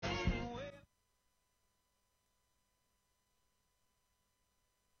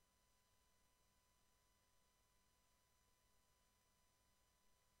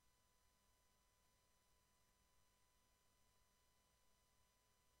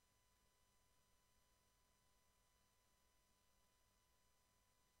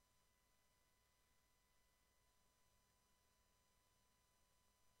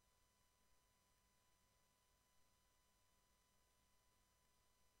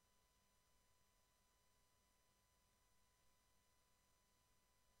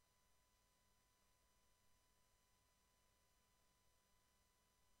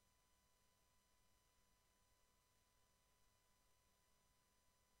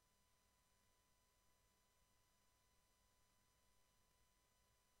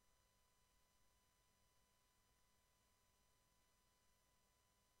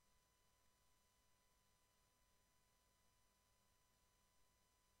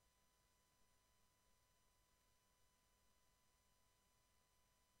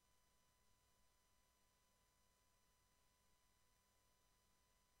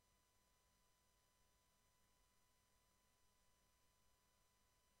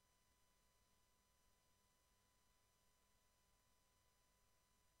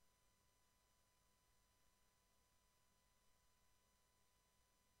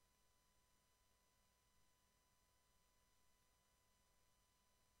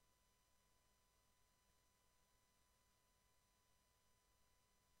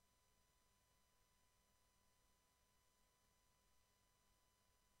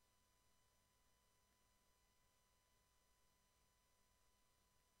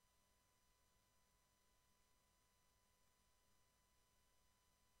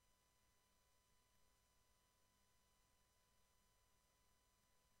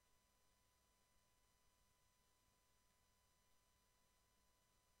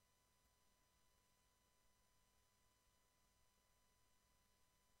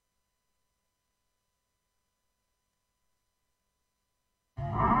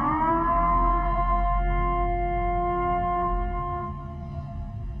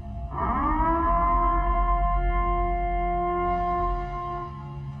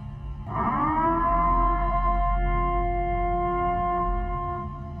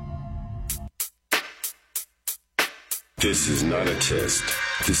This is not a test.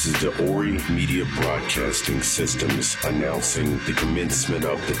 This is the Ori Media Broadcasting Systems announcing the commencement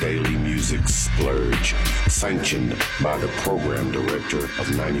of the Daily Music Splurge, sanctioned by the Program Director of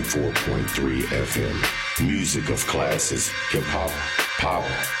 94.3 FM. Music of classes, hip-hop, pop,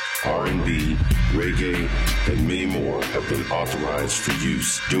 R&B, reggae, and many more have been authorized for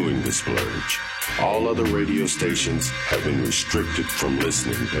use during the splurge. All other radio stations have been restricted from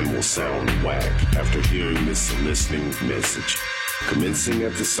listening and will sound whack after hearing this listening message. Commencing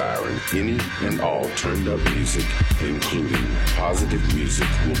at the siren, any and all turned-up music, including positive music,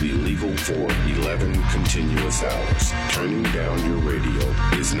 will be legal for 11 continuous hours. Turning down your radio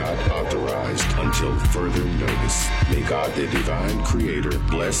is not authorized until further notice. May God, the Divine Creator,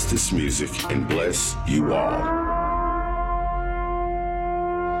 bless this music and bless you all.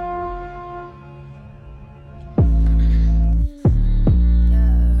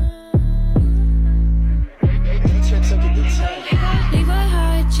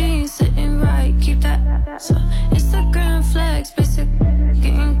 Instagram flex, basic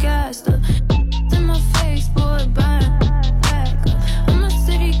getting gassed up. In my face, boy, buying back up. I'm a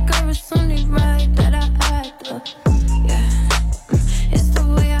city girl, it's only right that I act up. Yeah, it's the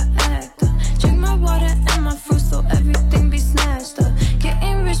way I act up. Drink my water and my fruit so everything be snatched up.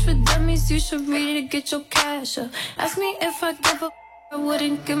 Getting rich for dummies, you should read it to get your cash up. Ask me if I give up, I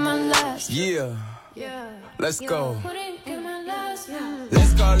wouldn't give my last. Yeah, let's go. Wouldn't give my last.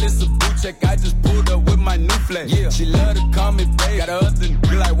 Let's call this a boot check. I just pulled up with my new flex. Yeah, she love to call me babe. Got her husband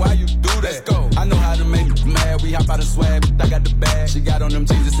be like, why you do that? Let's go. I know how to make you mad. We hop out of swag, but I got the bag. She got on them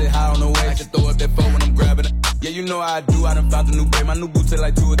jeans and said hi on the way. I can throw up that phone when I'm grabbing it. Yeah, you know how I do. I done found a new babe. My new boot take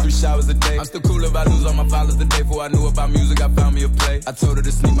like 2 or 3 showers a day. I'm still cool if I lose all my followers the day before I knew about music. I found me a play. I told her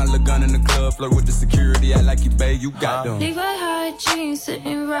to sneak my little gun in the club. Flirt with the security. I like you, babe. You got them. Levi high jeans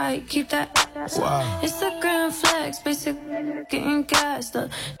sitting right. Keep that ass up. Instagram flex, basic getting gassed up.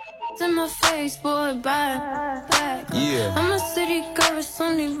 In my face, boy, buying back. Yeah, I'm a city girl, it's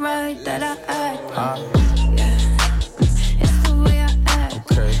only right that I act up. Yeah, it's the way I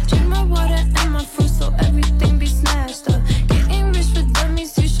act. Okay. Drink my water and my fruit so everything be snatched up. Getting rich for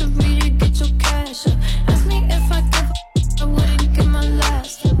dummies, you should read it, get your cash up. Ask me if I give up, I wouldn't give my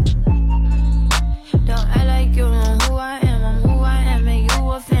last. Don't act like you know who I am. I'm who I am, and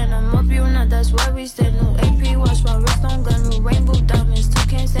you a fan. I'm up, you know that's where we stand. New AP watch, my wrist on gun, new rainbow diamonds.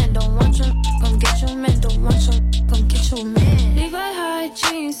 Can't stand, don't want you, come get your man. Don't want you, come get your man. Levi high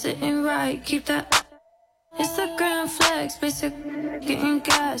jeans sitting right, keep that Instagram flex, basic getting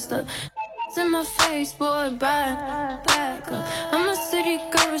gassed up. In my face, boy, buying back up. I'm a city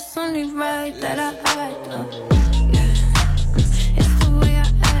girl, it's only right that I act up. Yeah, it's the way I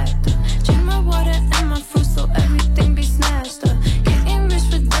act up. Drink my water and my fruit so everything be snatched up. Getting rich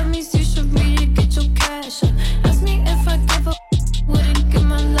for dummies, you should read it, get your cash up. Ask me if I give up, wouldn't give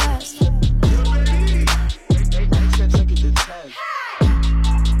my last.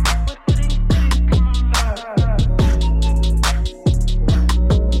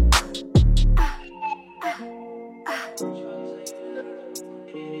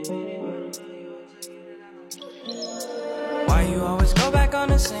 Why you always go back on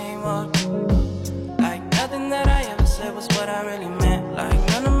the same one? Like nothing that I ever said was what I really meant. Like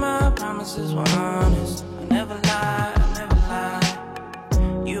none of my promises were honest. I never lied, I never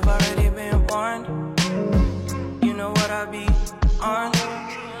lied. You've already been warned. You know what I be on.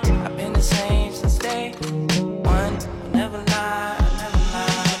 I've been the same since day one. I never lied, I never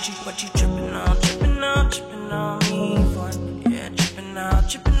lied. What you tripping on, tripping on, tripping on me for? Yeah,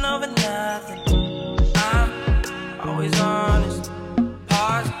 tripping over nothing. I'm always honest.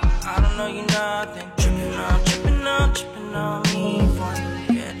 Pause, I don't know you nothing. Tripping on me for?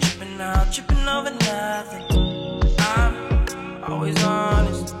 Yeah, tripping over nothing. I'm always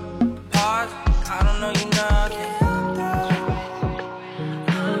honest. Pause, I don't know you nothing.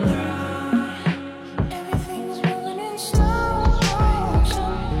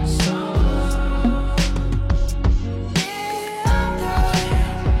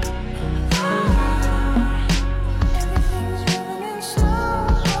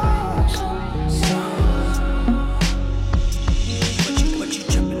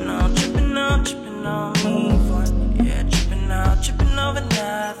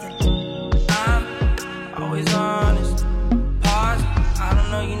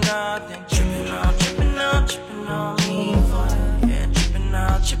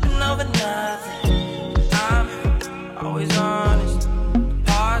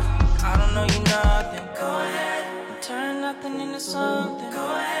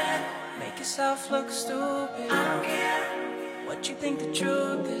 Look stupid. I don't care what what you think the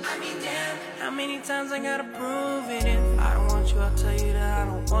truth is. I mean, damn, how many times I gotta prove it? If I don't want you, I'll tell you that I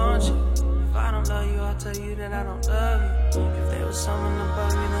don't want you. If I don't love you, I'll tell you that I don't love you. If there was someone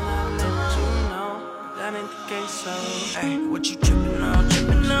above you, then I'll let you know. That ain't the case, so hey, what you trippin' on,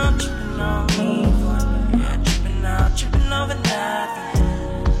 trippin' on, trippin' on me for? Yeah, trippin' out, trippin' over nothing.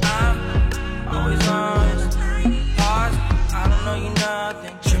 I'm always honest, pause, I don't know you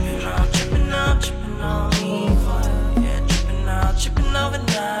nothing. Trippin' on, trippin' on, trippin' on me for? Yeah, trippin' out, trippin' over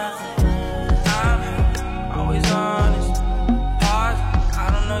nothing. I'm always honest, pause, I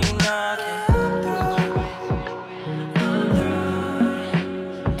don't know you nothing.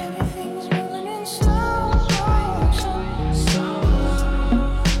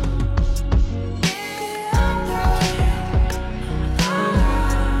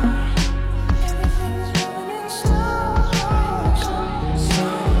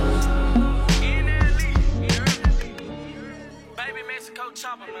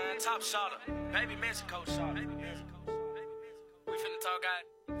 Chopper, man, top shotter. Baby Mexico shot. We finna talk out.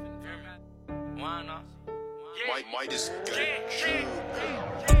 Why not? Midas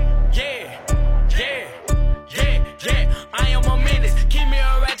Yeah. I am a menace. Keep me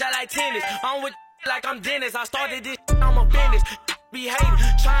a ratchet like tennis. I'm with like I'm Dennis. I started this, I'm a business. Be hating,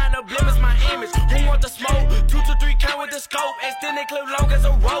 trying to blemish my image. Who want the smoke? 2 to 3 count with the scope. Extended clip long as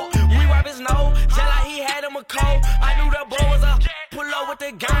a rope. We wipe his nose, just like he had him a cold. I knew the boy was a pull up with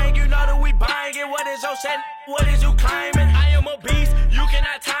the gang. You know that we buying it. What is your set? What is you claiming? I am a beast, you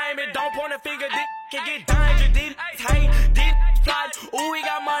cannot time it. Don't point a finger, this can get dangerous. These hate, these plot. Ooh, we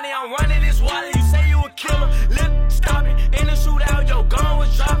got money, I'm running this water. You say you a killer, let stop it. In the shootout, your gun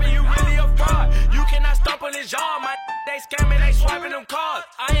was dropping. You really a fraud. You cannot stop on this yard, my they scamming, they swiping them cards.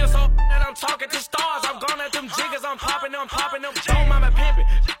 I am so that I'm talking to stars. I'm gone at them jiggers, I'm popping them. Don't mind me pimping,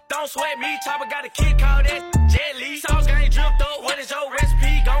 don't sweat me. Chopper got a kick out that jelly. Sauce gang dripped up, what is your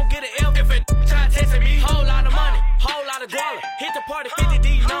recipe? Gon' get an L if a try testing me. Whole lot of money, whole lot of guala. Hit the party 50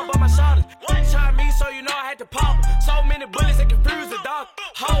 D, none but my shoulders. One shot me, so you know I had to pop. So many bullets that confuse the dog.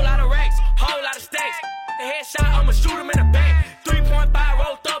 Whole lot of racks, whole lot of stacks. A headshot, I'ma shoot him in the back. 3.5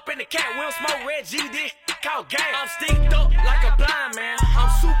 rolled up in the cat. We don't smoke red G, this out gang. I'm sticked up like a blind man. I'm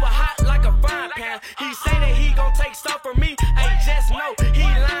super hot like a frying pan. He say that he gon' take stuff from me. Hey, just know he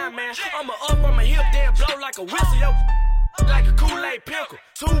lying, man. I'ma up on my hip, then blow like a whistle. Yo, like a Kool-Aid pickle.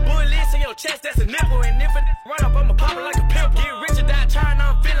 2 bullets in your chest, that's a nipple. And if it run up, I'ma pop it like a pimple. Get rich or die trying,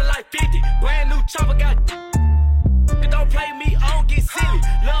 I'm feeling like 50. Brand new chopper got. Don't play me, I don't get silly.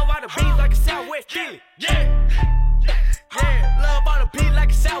 Love all the beats like a Southwest Philly. Yeah, love all the beats like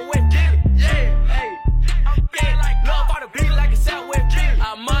a Southwest Philly. Hey, love all the beats like a Southwest Philly.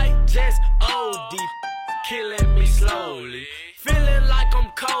 I might just OD, killing me slowly. Feeling like I'm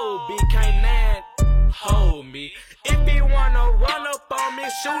Kobe, can't man hold me. If he wanna run up on me,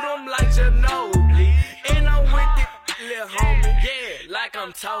 shoot him like Ginobili. And I'm with it, little homie, yeah, like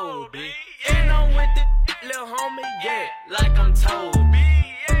I'm Toby. And I'm with it, little homie, yeah, like I'm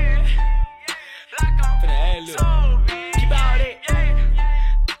Toby, yeah, like I'm Toby. Keep all that, yeah.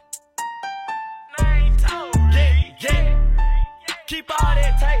 Keep all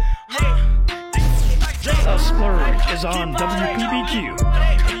that tight, yeah. The Splurge is on WPBQ.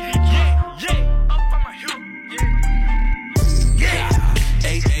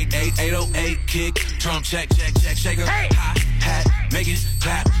 808 kick, drum check, shaker, hot hat, make it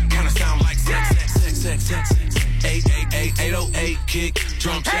clap, kinda sound like sex. 808 kick,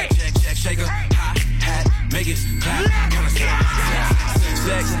 drum check, shaker, hot hat, make it clap, kinda sound like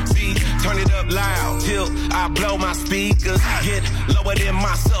sex. Beat, turn it up loud till I blow my speakers. Get lower than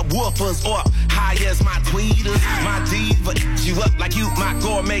my subwoofers or high as my tweeters. My diva, you up like you my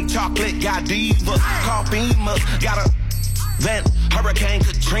gourmet chocolate Godiva. Call Beamer, got a vent, Hurricane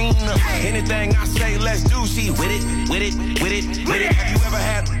Katrina. Anything I say, let's do. She with it. Have you ever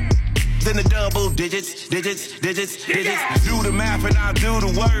had then the double digits? Do the math and I'll do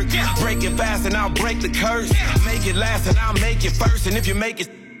the work. Break it fast and I'll break the curse. Make it last and I'll make it first. And if you make it,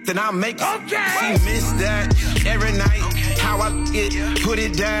 then I'll make it. She missed that every night. How I put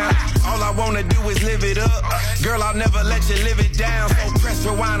it down. All I wanna do is live it up. Girl, I'll never let you live it down. So press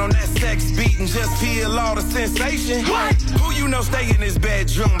rewind on that sex beat and just feel all the sensation. What? Who you know stay in his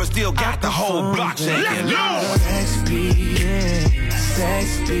bedroom but still got the whole block shaking? Sex beat,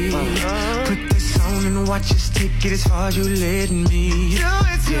 sex beat. Put this on and watch us take it as far as you letting me.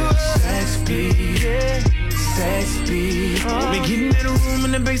 Sex beat, sex beat. We getting in the room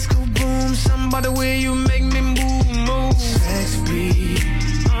and the bass go boom. Something about the way you make me move. Sex beat,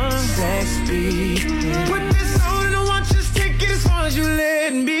 sex beat. Put this on and watch us take it as far as you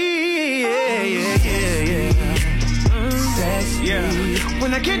letting me. Yeah. Sex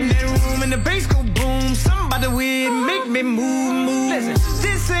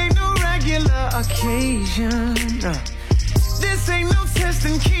occasion. This ain't no test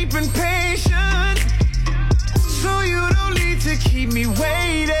in keeping patience, so you don't need to keep me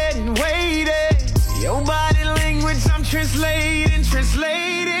waiting. Your body language I'm translating.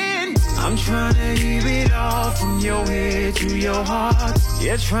 I'm trying to keep it all from your head to your heart.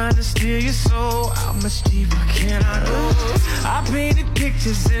 Yeah, trying to steal your soul. How much deeper can I go? I painted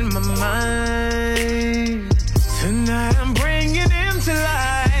pictures in my mind. Tonight I'm bringing them to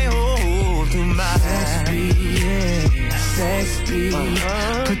life. Oh, through my sex beat.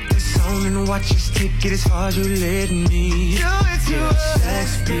 Put this on and watch us take it as far as you let me. Do it to us.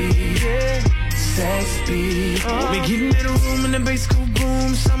 Sex beat. We getting in the room and the bass go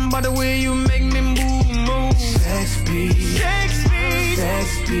boom. Something about the way you make me move. Sex beat.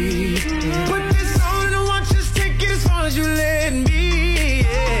 Put this on and watch us take it as far as you let me.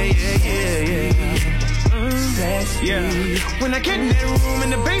 Sex beat. When I get in that room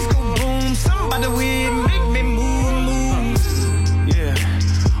and the bass go boom. Something about the way it make me move. Yeah.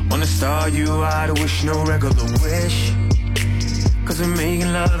 Wanna start you out, I wish no regular wish. Cause we're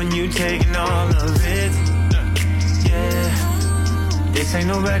making love and you taking all of it. Yeah, this ain't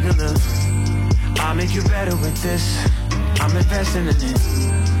no regular. I'll make you better with this. I'm investing in it.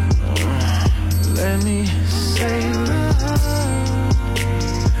 Let me say love.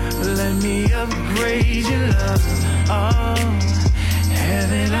 Let me upgrade your love. Oh,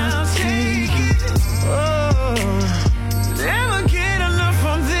 heaven, I'll take it. Oh, never get enough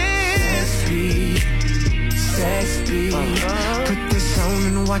of this. Sex beat. Put this on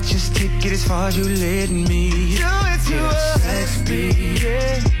and watch us take it as far as you let me. Do it to us. Sex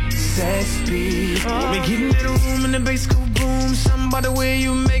beat. We getting in the room and the bass go boom. Something about the way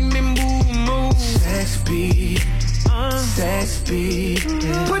you make me move. Sex beat.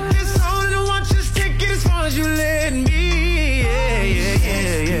 Put this on and watch us take it as far as you let me.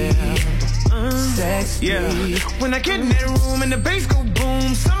 Sex beat. When I get in that room and the bass go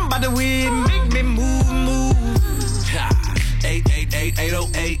boom. Something about the way it make me move.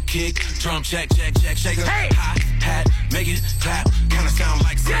 808 kick, drum check, shaker, hi-hat, make it clap, kinda sound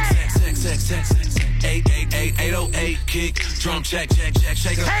like sex. 808 kick, drum check,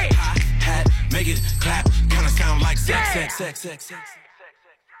 shaker, hi-hat, make it clap, kinda sound like sex.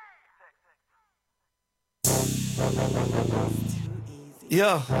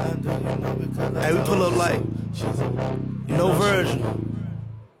 Yeah, hey, we pull up like no virgin.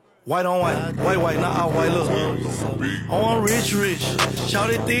 White on white, not all white, look. On rich, shout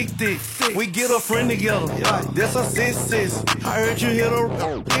it thick. We get a friend together, that's a sis. I heard you hit her,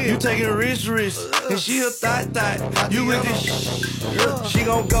 you taking rich, and she a thot. You with this she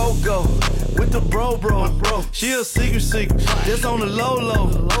gon' go, with the bro. She a secret, just on the low.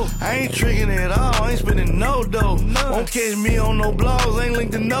 I ain't tricking at all, I ain't spending no dough. Won't catch me on no blogs, ain't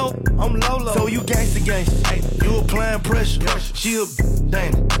linked to no, I'm low. So you gangsta, you applying pressure. She a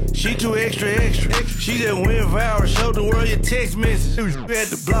dang. She too extra. She just went viral, showed the world your text message. You had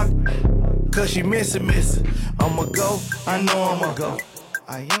to block, cause she missing. I'ma go, I know I'ma go.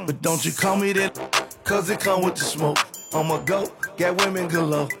 But don't you call me that, cause it come with the smoke. I'ma go, got women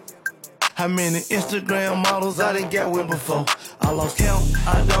galore. How many Instagram models I done got with before? I lost count,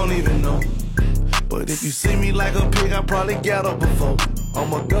 I don't even know. But if you see me like a pig, I probably got her before.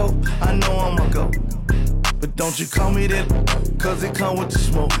 I'ma go, I know I'ma go. But don't you call me that, cause it come with the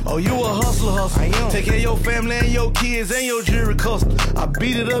smoke. Oh, you a hustler. I am. Take care of your family and your kids and your jewelry custom. I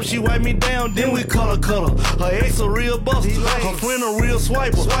beat it up, she wipe me down, then we color. Her ex a real buster, her friend a real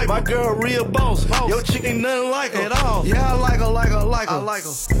swiper. My girl a real boss. Your chick ain't nothing like her at all. Yeah, I like her.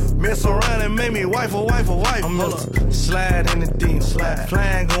 Mess around and make me wife. I'm gonna slide in the DM,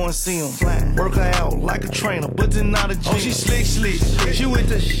 flying, go and see him. Work her out like a trainer, but then not a gym. Oh, she slick. She with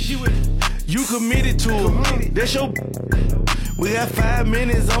the. You committed to it. That's your. We got 5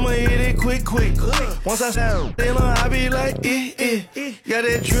 minutes, I'ma hit it quick. Once I start, I be like, Got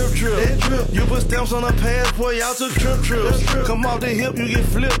that drip. You put stamps on a passport, y'all took trips. Come off the hip, you get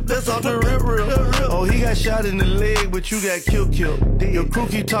flipped, that's off the rip. Oh, he got shot in the leg, but you got killed. Your crew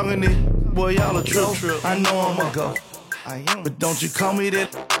keep talking this, boy, y'all a trip. I know I'ma go. But don't you call me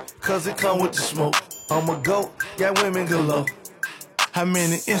that, cause it come with the smoke. I'ma go, got women galore. How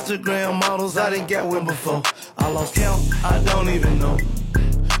many Instagram models I done got with before? I lost count, I don't even know.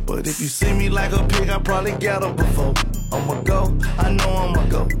 But if you see me like a pig, I probably got her before. I'ma go, I know I'ma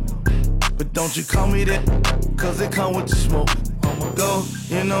go. But don't you call me that, cause it come with the smoke. I'ma go,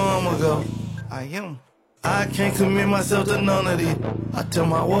 you know I'ma go. I am. I can't commit myself to none of these. I tell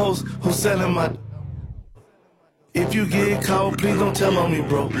my woes who's selling my. If you get caught, please don't tell on me,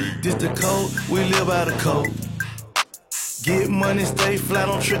 bro. This the code, we live by the code. Get money, stay flat,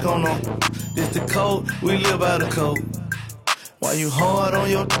 don't trick on them. This the code, we live by the code. Why you hard on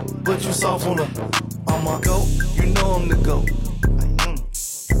your but you soft on them? I'm a goat, you know I'm the goat.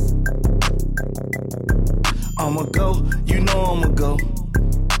 I'm a go, you know I'm a go.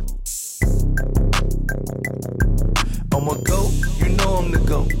 I'm a go, you know I'm the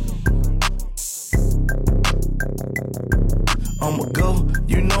go. I'm a go,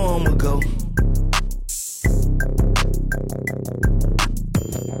 you know I'm a go.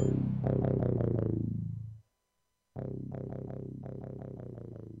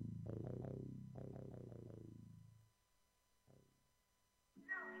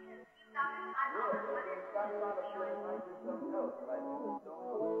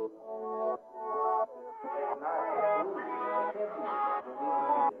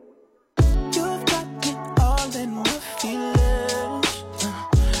 You've got me all in my feelings.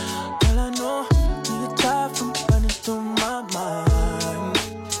 Girl, I know you're tired from running through my mind.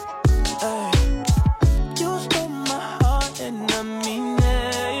 Ay. You stole my heart and I mean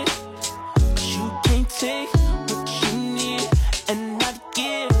it. 'Cause you can't take what you need and not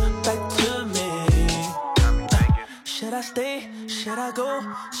give back to me. Should I stay? Should I go?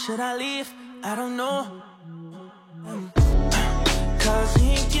 Should I leave? I don't know. 'Cause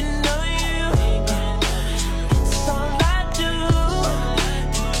thinking of you, it's all I do.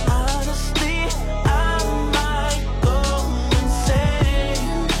 Honestly, I might go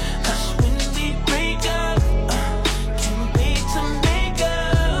insane. 'Cause when we break up, can't wait to make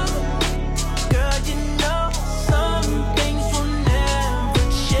up. Girl, you know some things will never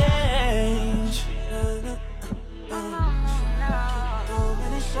change. So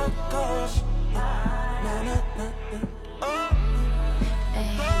many circles.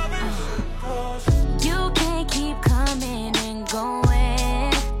 You can't keep coming and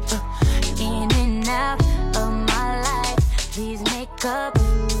going, in and out of my life. Please make up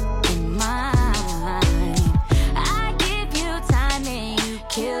in mine. I give you time and you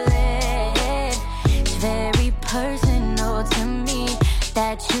kill it. It's very personal to me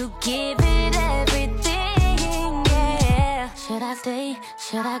that you give it everything, yeah. Should I stay?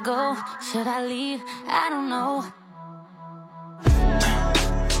 Should I go? Should I leave? I don't know.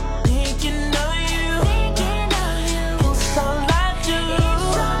 Thinking of you, it's all I do.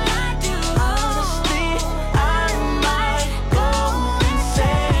 Honestly, I might go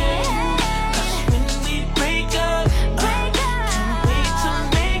insane. 'Cause when we break up, can't wait to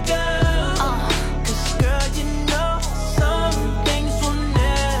make up. 'Cause girl, you know some things will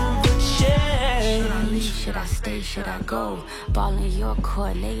never change. Should I leave? Should I stay? Should I go? Ball in your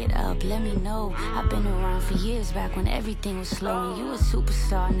court, lay it up, let me know. I've been around for years, back when everything was slow. And you a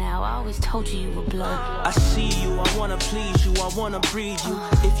superstar now, I always told you you would blow. I see you, I wanna please you, I wanna breathe you.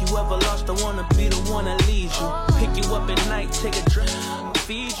 If you ever lost, I wanna be the one that leads you. Pick you up at night, take a drink,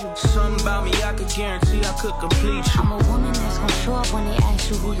 feed you. Something about me, I could guarantee I could complete you. I'm a woman that's gonna show up when they ask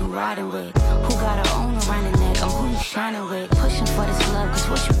you who you riding with. Who got her own around the neck, I'm who you shining with. Pushing for this love, 'cause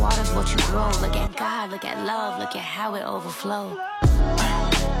what you water's what you grow. Look at God, look at love, look at how it overflows.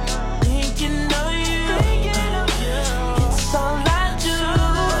 Thinking of you, it's all I do.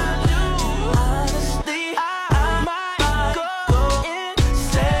 Honestly, I might go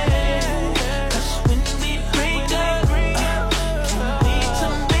insane. 'Cause when we break up, can't wait to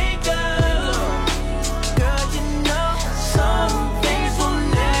make up. Girl, you know some things will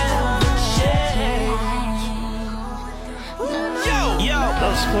never change. Yo! The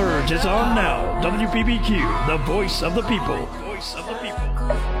Splurge is on now. WPBQ, the voice of the people. Voice of the people.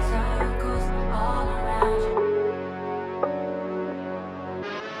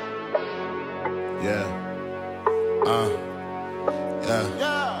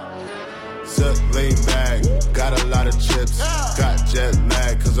 Sit lean back, got a lot of chips. Got jet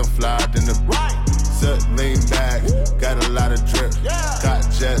lag, 'cause I'm flying in the Sit lean back, got a lot of drip. Got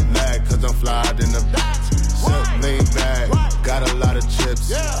jet lag, 'cause I'm flying in the Sit lean back, got a lot of chips.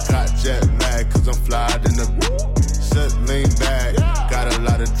 Got jet lag, 'cause I'm flying in the Sit lean back, got a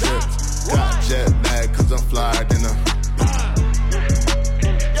lot of drip. Got jet lag, 'cause I'm flying in the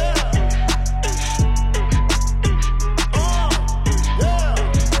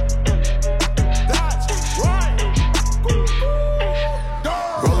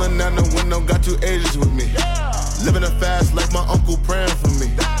got 2 Asians with me. Living a fast life, my uncle praying for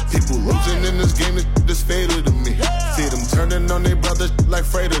me. People losing in this game, this fatal to me. See them turning on their brothers like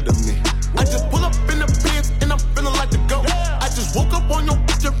Frater to me. I just pull up in the Benz and I'm feeling like the GOAT. I just woke up on your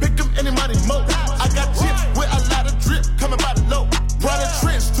bitch and pick him any money more. I got chips with a lot of drip coming by the low. Brought a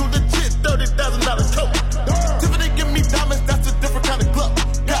trench to legit, $30,000 coat. Tiffany give me diamonds, that's a different kind of club.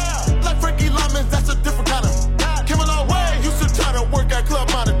 Yeah, like Frankie Lyman's, that's a different kind of. Came a long way. club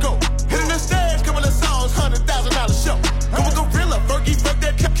Monaco. Hitting the stage, couple of songs, $100,000 show. I'm a gorilla, Fergie, fuck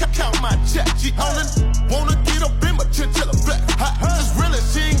that, count my check. She only wanna get up in my chinchilla black. Just real as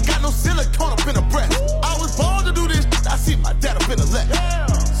she ain't got no silicone up in her breast. I was born to do this, I see my dad up in the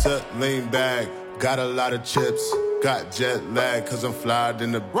left. Set, lean back, got a lot of chips. Got jet lag, cause I'm flyed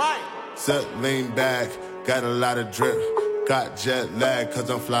in the right. Set, lean back, got a lot of drip. Got jet lag, cause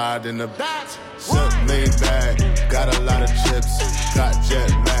I'm flyed in the back. Set, lean back, got a lot of chips. Got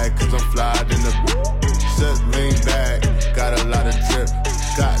jet lag, cause I'm flyed in the set, lean back, got a lot of drip.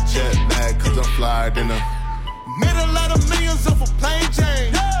 Got jet lag, cause I'm flyed in the made a lot of millions off a plain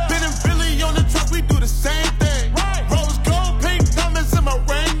Jane. Ben and Billy on the truck, we do the same thing. Rose gold, pink diamonds in my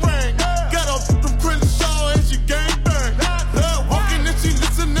ring. Got off from Crenshaw and she gang bang. Her walking and she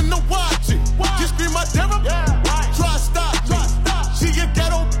listening to watch it. Just scream my devil, try stop me. She a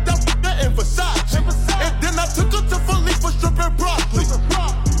ghetto in Versace. And then I took her to Philly for stripping broccoli.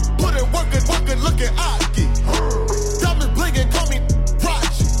 Put it working, looking Aki. Diamonds blinking, call me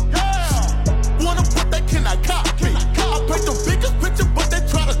Prachi. Wanna put that, can I copy? I paint the biggest picture, but they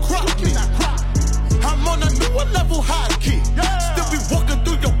try to crop me. I'm on a newer level high key. Still be walking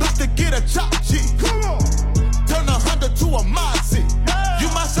through your block to get a chop G. Turn a Honda to a Moxie. You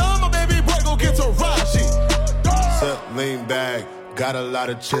my son, my baby boy, go get to Raji. Set, lean back, got a lot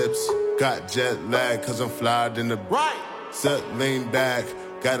of chips. Got jet lag, cause I'm flyed in the right. Set, lean back,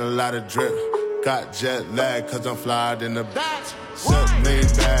 got a lot of drip. Got jet lag, cause I'm flyed in the back. Set, lean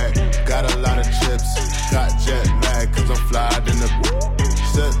back, got a lot of chips. Got jet lag, cause I'm flyed in the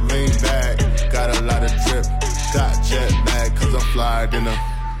set, lean back, got a lot of drip. Got jet lag, cause I'm flyed in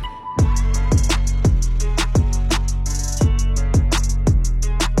the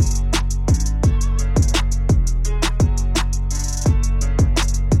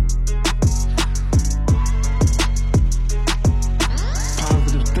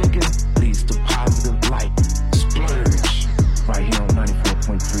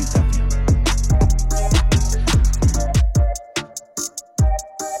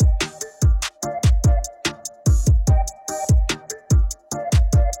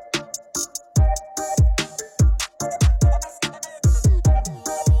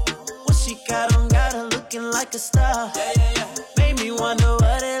like a star. Made me wonder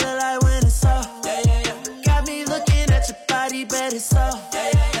what it look like when it's off. Got me looking at your body, bet it's off.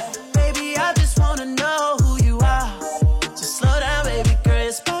 Baby, I just wanna know who you are. Just slow down, baby girl,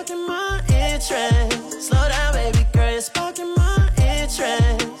 it's sparking my interest. Slow down, baby girl, it's sparking my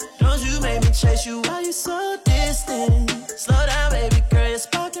interest. Don't you make me chase you while you so distant. Slow down, baby girl, it's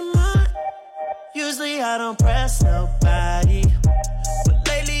sparking my. Usually I don't press nobody, but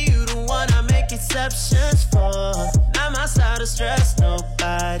lately you the one I make exceptions for. Not my style to stress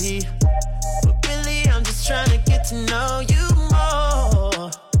nobody, but really I'm just trying to get to know you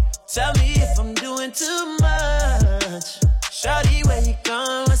more. Tell me if I'm doing too much. Shawty, where you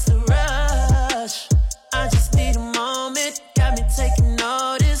going? What's the rush? I just need a moment. Got me taking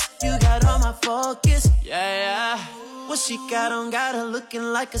notice. You got all my focus. Yeah. What she got on? Got her looking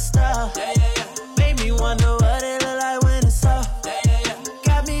like a star. Made me wonder what it look like when it's off.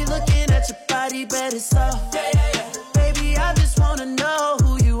 Got me looking at your body, bet it's off. Baby, I just wanna know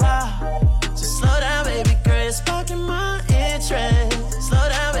who you are. Just slow down, baby girl, it's sparking my interest. Slow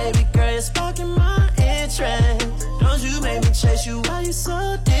down, baby girl, it's sparking my interest. Don't you make me chase you while you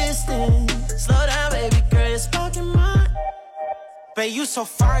so distant. Slow down, baby girl, it's sparking my. Babe, you so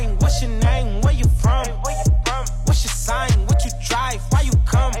fine, what's your name, where you from? What's your sign, what you drive, why you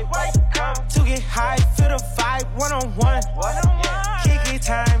come? To get high, feel the vibe, one-on-one. Kick it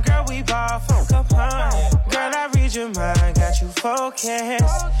time, girl, we ball, fuck up, huh? Girl, I read your mind, got you focused.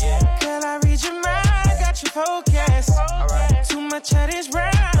 Girl, I read your mind, got you focused. Too much of this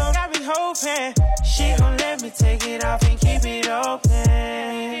round, got me hoping she gon' let me take it off and keep it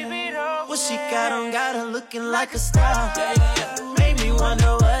open. What she got on, got her looking like a star. Made me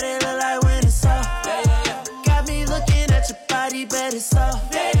wonder what it look like when it's off. Got me looking at your body, bet it's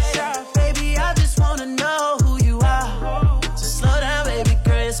off. Baby, I just wanna know who you are. Just slow down, baby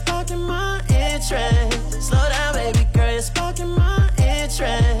girl, it's sparking my interest. Slow down, baby girl, it's sparking my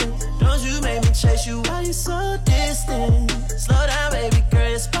interest. Don't you make me chase you while you so distant. Slow down, baby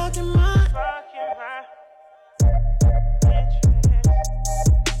girl, it's sparking my.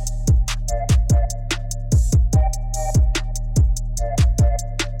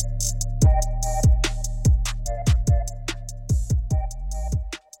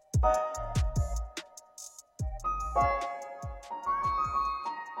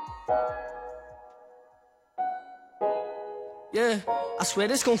 Yeah, I swear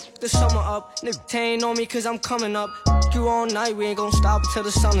this gon' f the summer up. Nigga, ain't on me cause I'm coming up. F you all night, we ain't gon' stop till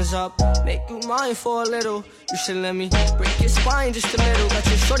the sun is up. Make you mine for a little. You should let me break your spine just a little. Got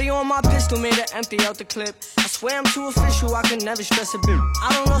your shorty on my pistol, made her empty out the clip. I swear I'm too official, I can never stress a bit.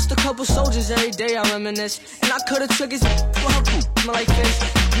 I done lost a couple soldiers every day, I reminisce. And I could've took his for her poop, smell like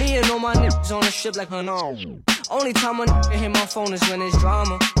fish. Me and all my niggas on the ship like her no. Only time a nigga hit my phone is when it's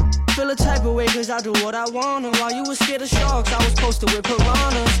drama. Feel a type of way cause I do what I wanna. While you was scared of sharks, I was posted with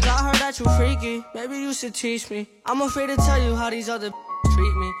piranhas. I heard that you freaky, maybe you should teach me. I'm afraid to tell you how these other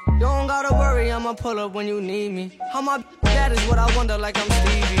treat me. You don't gotta worry, I'ma pull up when you need me. How my dad is what I wonder like I'm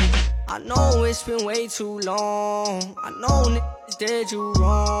Stevie. I know it's been way too long. I know niggas did you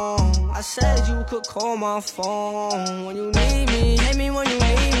wrong. I said you could call my phone when you need me. Hate me when you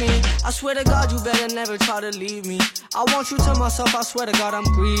need me. I swear to God, you better never try to leave me. I want you to myself, I swear to God, I'm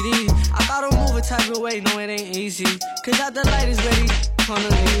greedy. I gotta move a type of way, no, it ain't easy. Cause at the light is ready, trying to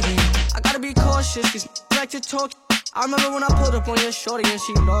leave me. I gotta be cautious, cause like to talk. I remember when I pulled up on your shorty and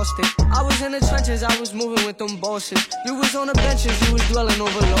she lost it. I was in the trenches, I was moving with them bosses. You was on the benches, you was dwelling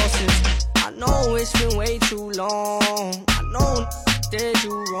over losses. I know it's been way too long. I know did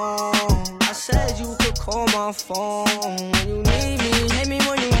you wrong. I said you could call my phone when you need me. Hate me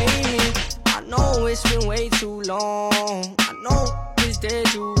when you need me. I know it's been way too long. I know this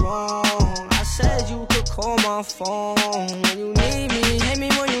did you wrong. I said you could call my phone when you need me. Hate me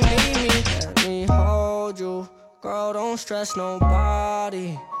when you need me. Let me hold you. Girl, don't stress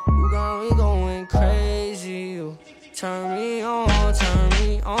nobody. You got me going crazy. You turn me on, turn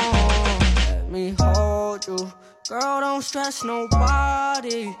me on. Let me hold you. Girl, don't stress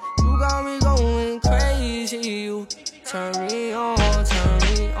nobody. You got me going crazy. You turn me on, turn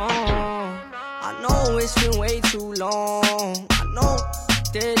me on. I know it's been way too long. I know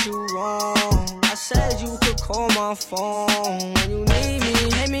did you wrong. I said you could call my phone when you need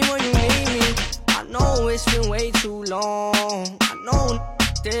me. Hate me when you need me. I know it's been way too long. I know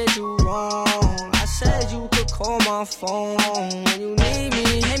did you wrong. I said you could call my phone when you need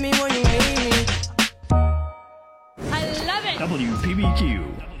me. Hate me when you need me. I love it. WPBQ.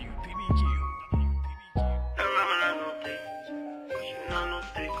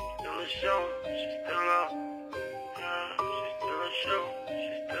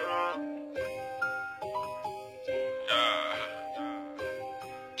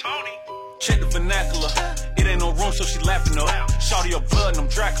 Check the vernacular. It ain't no room, so she laughing up. Shawty your blood and I'm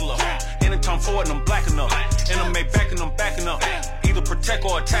Dracula. Anytime forward and I'm blacking up. And I'm made back and I'm backing up. Either protect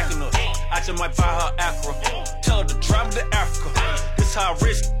or attacking her. I just might buy her Acura. Tell her to drive to Africa. This how I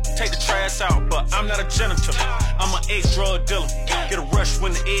risk. Take the trash out, but I'm not a janitor. I'm an ex-drug dealer. Get a rush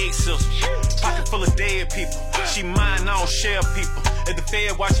when the egg sells. Pocket full of dead people. She mine, I don't share people. If the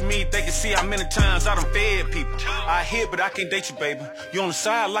Fed watch me, they can see how many times I done fed people. I hit, but I can't date you, baby. You on the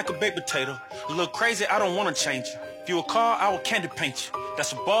side like a baked potato. A little crazy, I don't wanna change you. If you a car, I will candy paint you.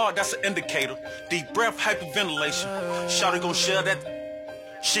 That's a bar, that's an indicator. Deep breath, hyperventilation. Shawty gon' share that.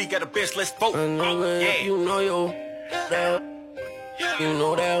 She got the best, let's vote. Yeah. You know you that. You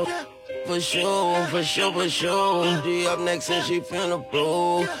know that. For sure, for sure, for sure. She up next and she finna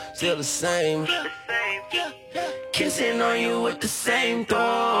blow. Still the same. Kissing on you with the same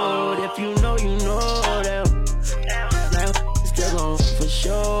thought. If you know that. Now, still on for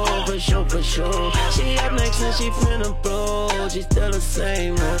sure, for sure, for sure. She up next and she finna blow. She still the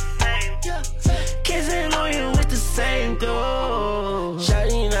same. Kissing on you with the same thought.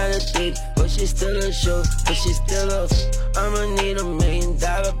 Shawty not a thief, but she still a show. But she still a. I'ma need $1 million.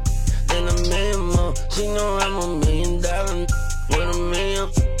 Then $1 million more. She know I'm $1 million with $1 million.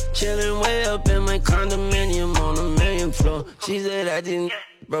 Chillin' way up in my condominium on the 1,000,000th floor. She said I didn't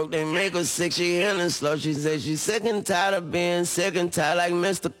broke, they make her sick, she healing slow. She said she's sick and tired of being sick and tired like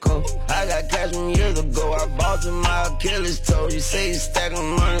Mr. Cole. I got cash from years ago, I bought to my Achilles toe. You say you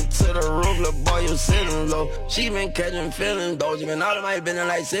stacking money to the roof, little boy, you sitting low. She been catching feelings though, she been all of my business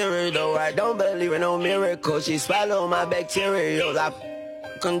like cereal though. I don't believe in no miracle, she swallowed my bacteria. I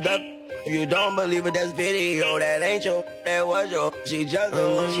conduct. If you don't believe it, that's video. That ain't your, that was your. She just the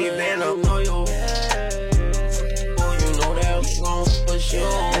one, she been up. Know you. You know that we gon' for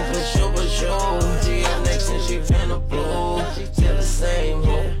sure, for sure, for sure. She up next and she finna blow. She still the same,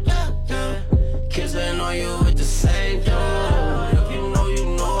 kissing on you with the same tone. If you know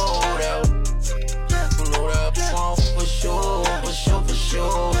that. You know that we gon' for sure, for sure, for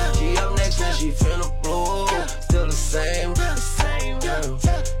sure. She up next and she finna blow. Still the same,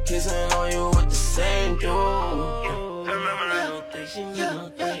 kissing on you with the same dude. I don't think she know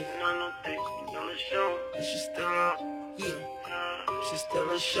that. But she still up, yeah. She still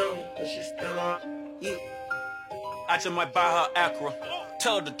a show, but she still up, yeah. I just might buy her Acura.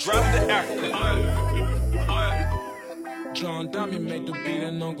 Tell her to drive the Acura. John Diamond make the beat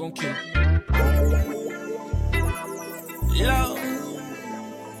and I'm gon' kill. Love.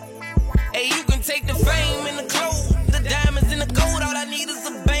 Hey, you can take the fame and the clothes, the diamonds and the gold. All I need is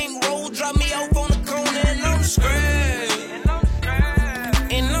a bankroll. Drop me off on the corner and I'm screwed.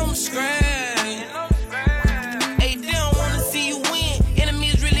 And I'm screwed. Hey, they don't wanna see you win.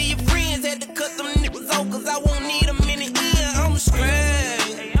 Enemies really your friends. Had to cut them niggas off cause I won't need them in the end. I'm screwed.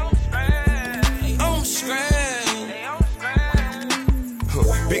 I'm screwed.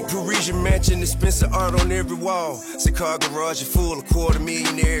 Big Parisian mansion, expensive art on every wall. Cigar garage, full of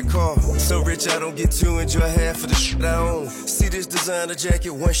 $250,000 car. So rich I don't get to enjoy half of the shit I own. See this designer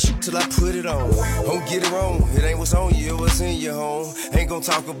jacket, one shoot till I put it on. Don't get it wrong, it ain't what's on you, what's in your home. Ain't gon'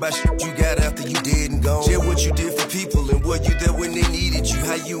 talk about shit you got after you dead and gone. Yeah, what you did for people and what you did when they needed you.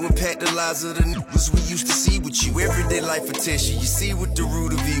 How you impact the lives of the niggas we used to see with you. Everyday life will test you. You see what the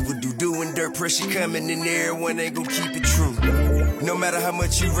root of evil do. Doing dirt, pressure coming in there, one ain't gon' keep it true. No matter how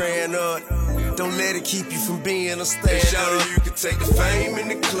much you ran up, don't let it keep you from being a stand-up. You can take the fame and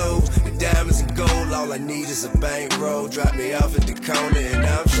the clothes, the diamonds and gold. All I need is a bankroll. Drop me off at the corner and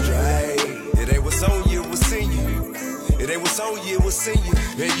I'm straight. It ain't what's on you, what's in you. It ain't what's on you, what's in you.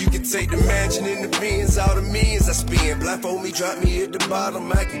 Man, you can take the mansion and the Benz, all the millions I spend. Blindfold me, drop me at the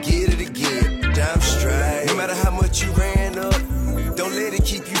bottom, I can get it again. I'm straight. No matter how much you ran up, don't let it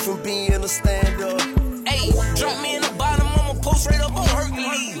keep you from being a stand-up. Hey, drop me in the bottom, I'ma post right up on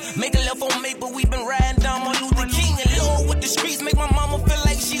Hercules. Make a left on Maple, we been riding down Martin Luther King. And Lord with the streets, make my mama feel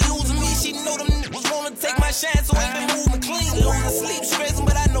like she losing me. She know them niggas wanna take my shine, so ain't been moving clean. Losing sleep, stressing,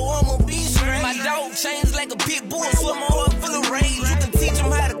 but I know I'ma be straight. My dog changed like a pit bull, so I'm heart full of rage. You can teach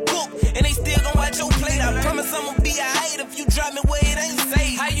them how to cook, and they still gon' watch your plate. I promise I'ma be alright if you drop me where it ain't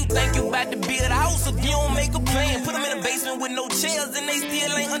safe. How you think you about to build a house if you don't make a plan? Put them in the basement with no chairs, and they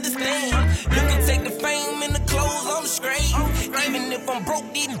still ain't understand. You can take the fame and the clothes, I'm straight. Even if I'm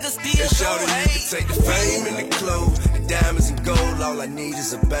broke, these niggas still shout it, you can take the fame and the clothes, the diamonds and gold. All I need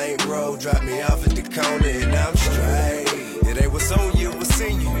is a bankroll. Drop me off at the corner and I'm straight. It ain't what's on you, what's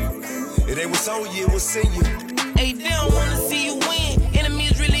in you. It ain't what's on you, what's in you. Hey, they don't wanna see you win.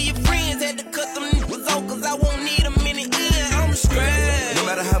 Enemies really your friends. Had to cut them niggas off cause I won't need them in the end. I'm screwed. No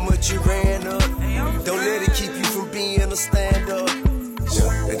matter how much you ran up, don't let it keep you from being a stand-up.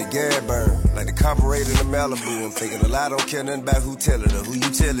 Let the gas burn, like the carburetor in the Malibu. I'm thinking a lot, don't care nothing about who tell it or who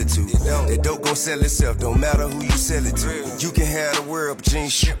you tell it to. That dope gon' sell itself, don't matter who you sell it to. You can have the world, but you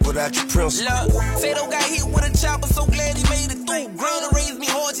ain't shit without your principles. Look, Tato got hit with a chopper, so glad he made it through. Grandma raised me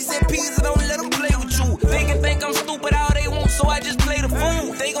hard, she said, Peas, don't let them play with you. They can think I'm stupid, all they want, so I just play the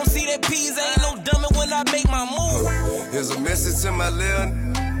fool. They gon' see that Peas ain't no dummy when I make my move. Here's a message to my little.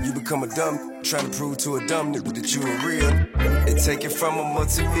 You become a dumb, trying to prove to a dumb nigga that you a real. And take it from a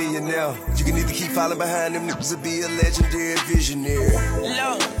multi-millionaire. You can either keep following behind them niggas or be a legendary visionary.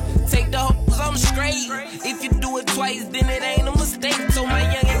 Look, take the hoes, I'm straight. If you do it twice, then it ain't a mistake. So my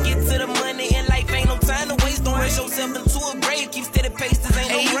youngin' get to the money and life ain't no time to waste. Don't rush yourself into a grave, keep steady pace, this ain't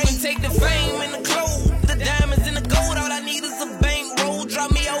no race. You can take the fame and the clothes, the diamonds and the gold. All I need is a bankroll.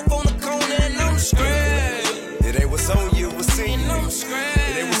 Drop me off on the corner and I'm screwed. It ain't what's on you, what's in you. I'm screwed.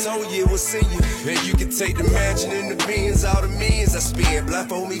 It ain't what's on you, what's in you. And you can take the mansion and the Benz, all the millions I spend.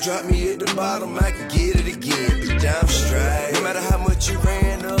 Blindfold me, drop me at the bottom, I can get it again. Bitch, I'm straight. No matter how much you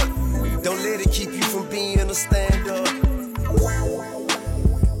ran up, don't let it keep you from being a stand-up.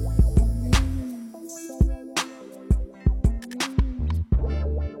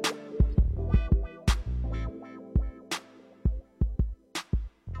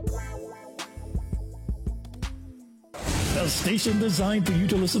 A station designed for you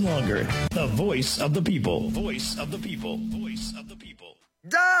to listen longer. The voice of the people. Voice of the people. Voice of the people.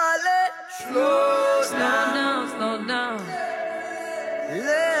 Darling, slow down, slow down.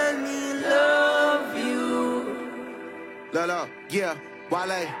 Let me love you. Lolo, yeah,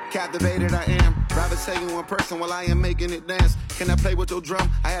 Wale, captivated I am. Rather say in one person while I am making it dance. Can I play with your drum?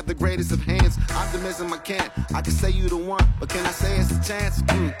 I have the greatest of hands. Optimism I can't. I can say you the one, but can I say it's a chance?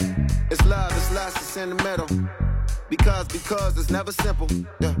 It's love, it's lust, it's sentimental. Because it's never simple.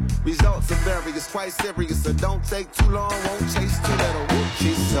 Yeah. Results are various, quite serious. So don't take too long, won't chase too little.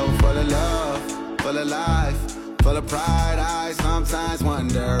 She's so full of love, full of life, full of pride. I sometimes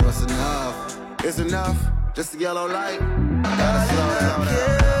wonder what's enough. Is enough just a yellow light? Gotta slow down.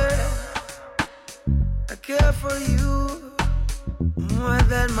 I care for you more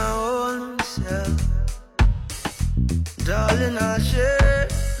than my own self. Darling, I'll share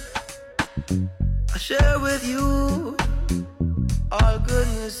with you all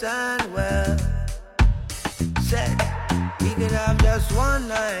goodness and wealth. Said can have just one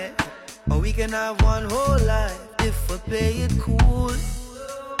night, or we can have one whole life if we play it cool.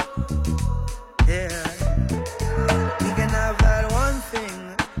 Yeah. We can have that one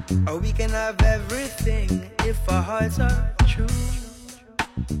thing, or we can have everything if our hearts are true.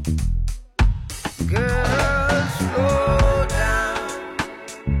 Girl, slow down.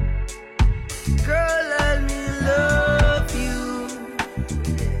 Girl, let me love you.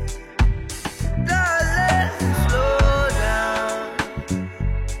 Darling, slow down.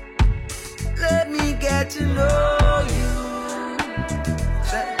 Let me get to know you.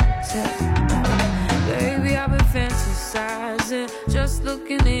 Baby, I've been fantasizing, just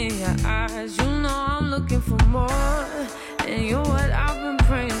looking in your eyes. You know I'm looking for more, and you're what I've been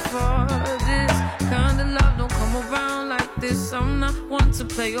praying for. This kind of love don't come around like this. I'm not one to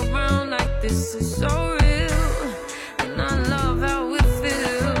play around like this. It's so real, and I love how it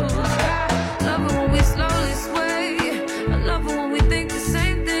feels. I love it when we slowly sway. I love it when we think the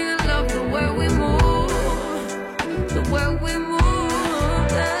same thing. I love the way we move, the way we move.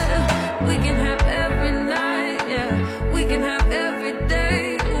 Yeah. We can have every night, yeah. We can have every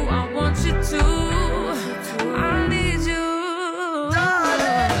day. Ooh, I want you to. I need you.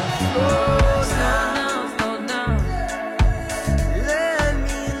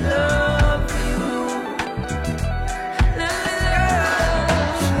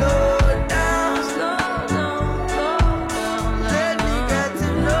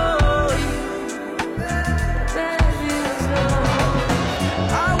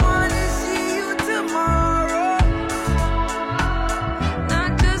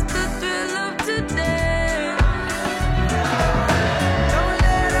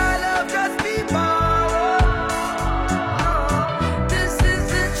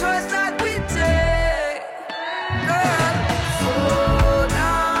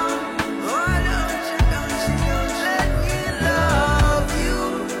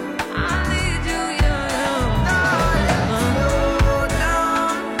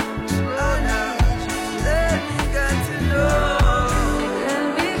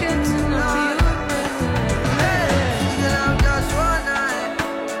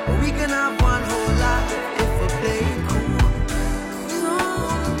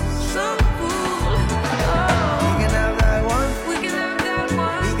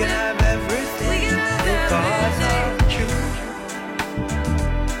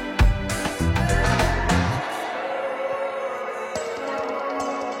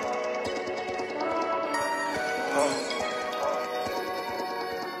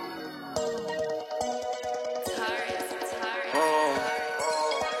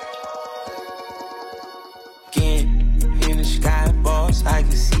 I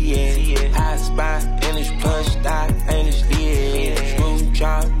can see it. Hot spot, and it's plush dot, and it's lit. Smooth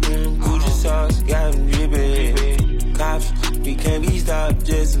drop, Gucci sauce, got them drippin'. Cops, we can't be stopped,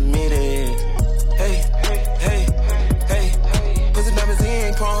 just admit it. Hey, hey, hey. Put the diamonds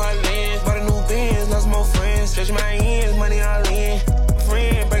in, chrome hard lens. Bought a new Benz, lost more friends. Stretching my ends, money all in.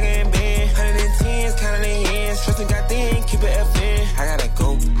 Friend, breaking band. 110s, counting the ends. Trusting got thin, keep it FN. I gotta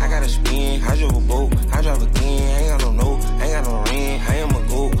go, I gotta spin. I drove a boat, I drive again. I ain't got no note, I ain't got no rent. I am a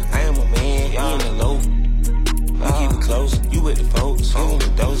goat, I am a man. You in the low, we keep it close. You with the folks, give me the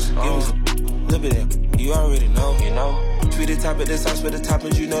dose. Give me some, little bit of, you already know, you know. Tweet the top of the sauce for the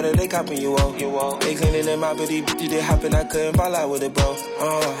toppings, you know that they copping you off. They cleaning them out, but these bitches they hopping, I couldn't fall out with it, bro.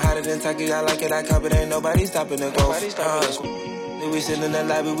 Hotter than Taki, I like it, I cop it, ain't nobody stopping the growth. We sitting in the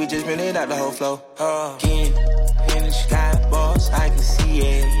lobby, we just rented out the whole flow. Again, in the sky, boss, I can see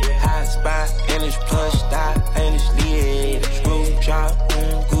it. Hot spot, and it's plush dot, and it's lit. Screw chop,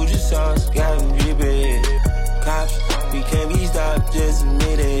 Gucci sauce, got them drippin'. Cops, we can't be stopped, just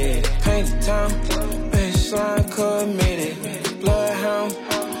admit it. Paint the town, baseline committed. Bloodhound,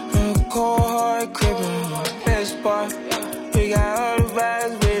 cold hard crippin'. Best part, we got all the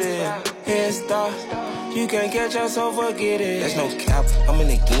vibes with it. Head start. You can't catch us, so forget it. That's no cap, I'm in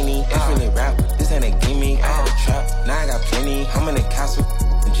a guinea. That's really rap, this ain't a gimme. I had a trap, now I got plenty. I'm in the castle,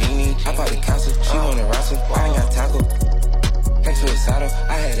 the genie. I bought the castle, she wanna wrestle. I ain't got tackle. Thanks for the saddle,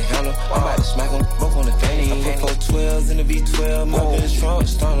 I had a handle. I'm about to smack them, both on the fanny. I put 412s in the V12, my in the trunk,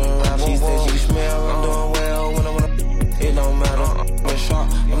 starting around. She said she smell, I'm doing well when I'm on the, it don't matter. I'm a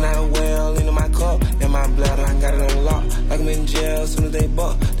shark, I'm not a whale into my cup, in my bladder. I got it unlocked, like I'm in jail. Soon as they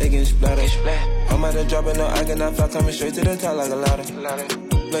buck, they get splattered. I'm out there dropping no, I cannot fly, coming straight to the top like a ladder.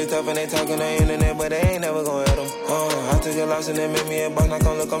 Play tough and they talking on the internet, but they ain't never gon' hit them. I took a loss and they made me a boss, not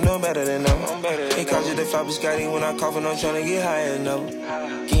gon' look, I'm no better than them. He called you the floppy Scotty when I cough and I'm tryna get higher than them.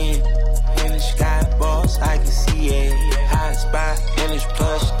 Again, in the sky, boss, I can see it. Hot spot, and it's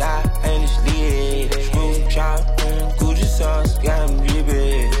plush dot, and it's lit. Screw chop, Gucci sauce,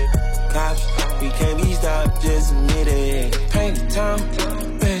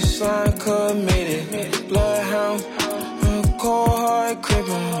 baseline committed. Bloodhound, cold hard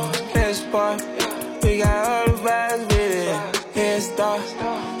crippin'. Best spot, we got all the vibes with it. Head start,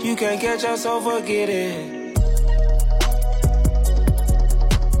 you can't catch us, so forget it.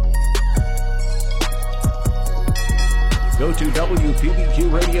 Go to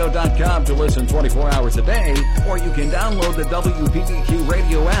WPBQRadio.com to listen 24 hours a day, or you can download the WPBQ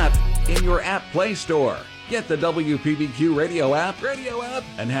Radio app in your app Play Store. Get the WPBQ Radio app,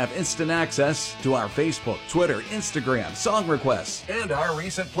 and have instant access to our Facebook, Twitter, Instagram, song requests, and our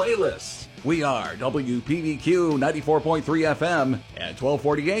recent playlists. We are WPBQ 94.3 FM and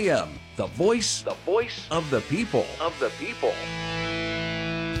 1240 AM. The voice of the people.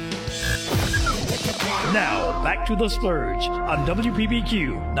 Now, back to The Splurge on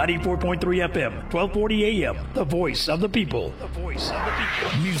WPBQ 94.3 FM, 1240 AM, the voice of the people.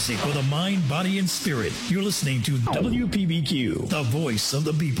 Music with a mind, body, and spirit. You're listening to WPBQ, the voice of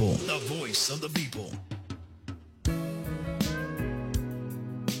the people. The voice of the people.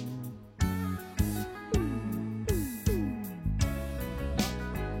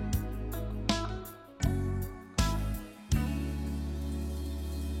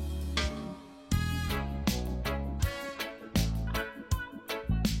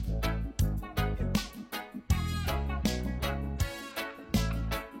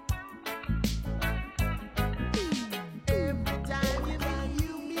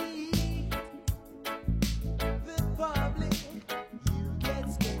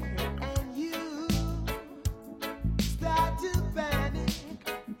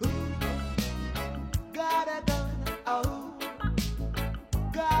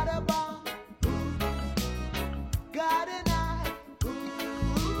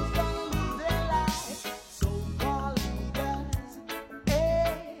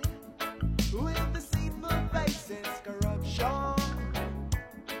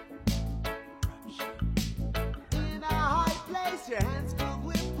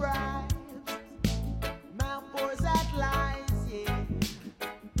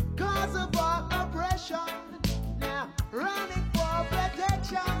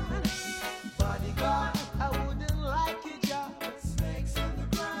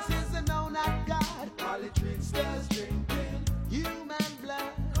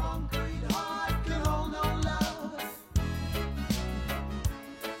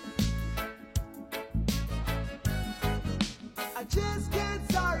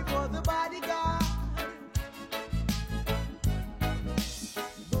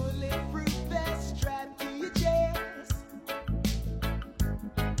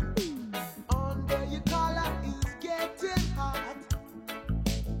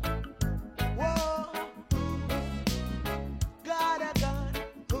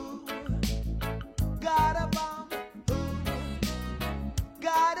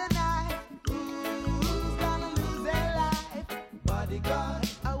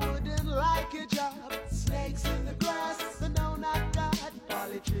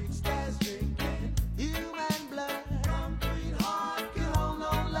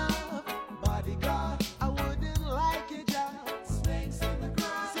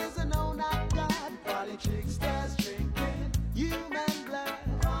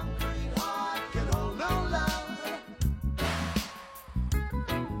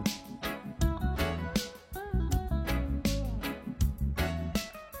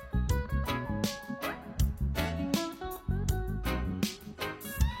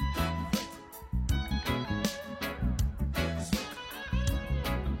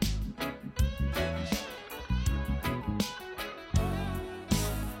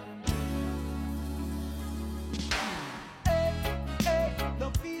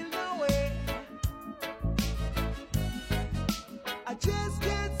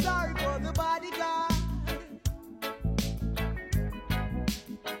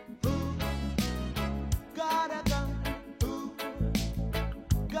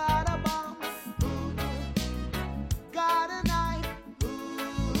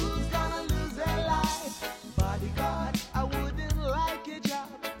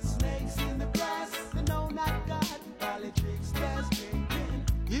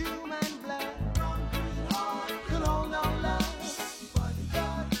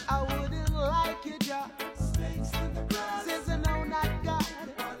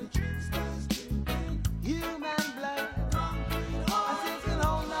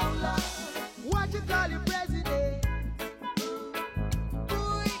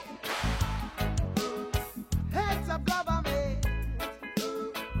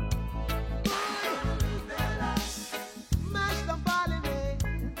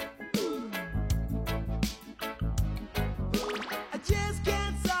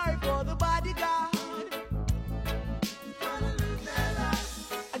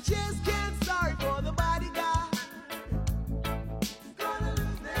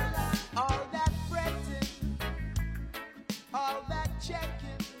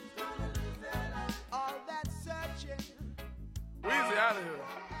 out of here.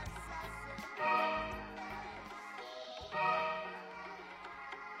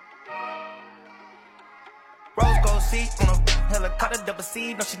 Rose gold seat on a helicopter, double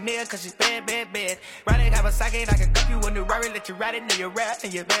C, no Chanel, cause she's bad, bad, bad. Riding Kawasaki, I can cup you a new Rari, let you ride it, know you're rap,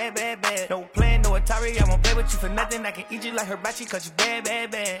 and you're bad, bad, bad. No plan, no Atari, I won't play with you for nothing, I can eat you like hibachi, cause you bad,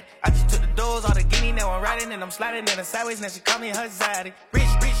 bad, bad. I just took the doors, all the guinea, now I'm riding, and I'm sliding in the sideways, now she call me her zaddy. Rich,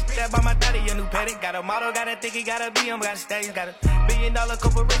 that by my daddy, a new paddock, got a model, got a thinky, got a BM, got a stallion, got a $1 billion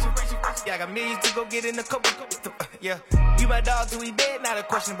corporation, yeah, I got millions to go get in the couple, yeah. You my dog till we dead, not a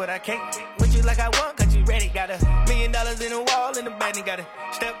question, but I can't with you like I want, cause you ready. Got $1 million in the wall, in the bed, got it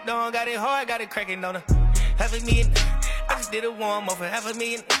stepped on, got it hard, got it cracking on her. $500,000, I just did a warm up for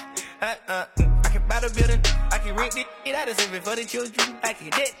 $500,000. I can buy the building, I can rent it, I just save it for the children. I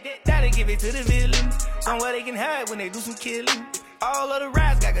can that and give it to the villains, somewhere they can hide when they do some killing. All of the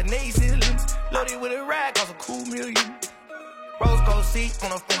rides got grenade ceilings, loaded with a ride, cost a cool $1 million. Rose gold seat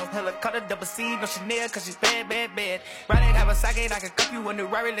on a helicopter, double C, no Chanel, cause she's bad, bad, bad. Riding Kawasaki, I can cup you a new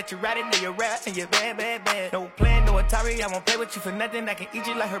Rari, let you ride it, know you're rap, and you're bad, bad, bad. No plan, no Atari, I won't play with you for nothing, I can eat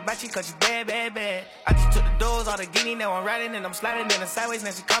you like hibachi, cause you bad, bad, bad. I just took the doors, all the guinea, now I'm riding, and I'm sliding in the sideways,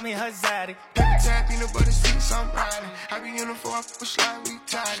 now she call me her zaddy. Paper tap, peanut butter seats, I'm riding. I be in the floor, I push slide, we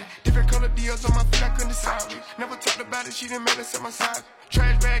tied. Different color deals on my feet, I couldn't decide. Never talked about it, she done made us at my side.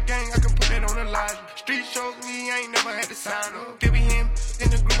 Trash bag gang, I can put that on the line. Street shows me, I ain't never had to sign up. They be him, in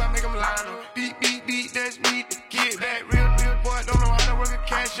the group, I make them line up. Beat, beat, beat, that's me. Get back, real boy, don't know how to work a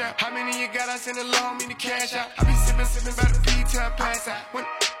cash out. How many you got, I send a law, me to cash out. I be sippin' by the beat till I pass out. When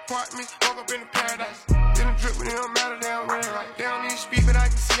apartments, walk up in the paradise. Then a drip, but it don't matter, they don't run it right. They don't need speed, but I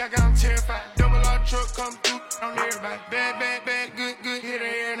can see I got them terrified. Double R truck come through on everybody. Bad, bad, bad, good, good, hit her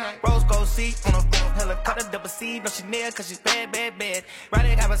every night. Rose gold seat on a helicopter, double C, no Chanel, cause she's bad, bad, bad.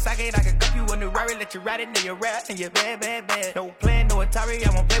 Riding Kawasaki, I can cup you a new Rari, let you ride it, know you're rap, and you're bad, bad, bad. No plan, no Atari, I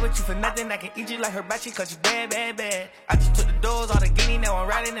won't play with you for nothing, I can eat you like hibachi, cause you bad, bad, bad. I just took the doors, all the guinea, now I'm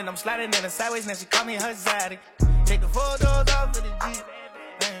riding, and I'm sliding in the sideways, now she call me her zaddy. Take the 4 doors off of the Jeep, I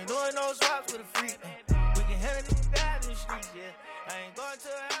ain't doing no swaps with a freak. We can handle this bad in the streets, yeah. I ain't going to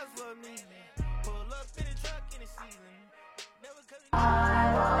a house for a meeting. Pull up in the truck in the season. Never cut it. I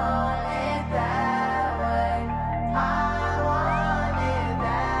want it that way. I want it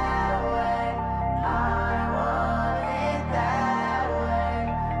that way. I want it that way.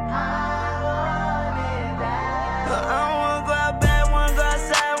 I want it that way. I wanna go out back, wanna go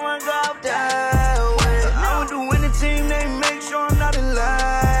outside, wanna go out that way. I want to win the team, they make sure I'm not in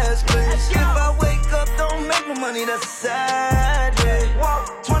last place. If I wake up, don't make no money, that's a sad day.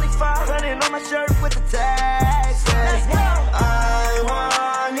 2,500 on my shirt with the tags. I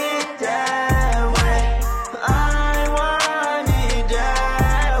want it that way. I want it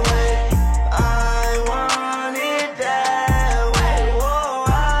that way. I want it that way. Whoa, I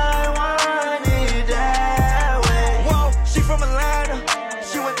want it that way. Whoa, she from Atlanta,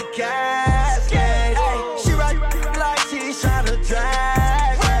 she went to Cascade. She ride like she's trying to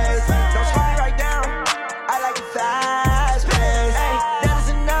drag race. Don't slow me right down, I like it fast pace. That is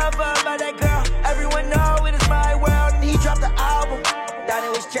enough about that girl. Everyone know it is my world, and he dropped the album. Thought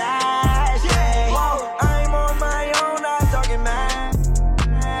it was trash. Whoa, I'm on my own, I'm talking mad.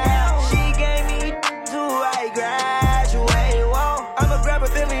 She gave me till I graduate. Whoa, I'ma grab a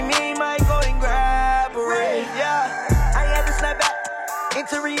Billy, me, might go and grab a Ray. Yeah, I had to snap back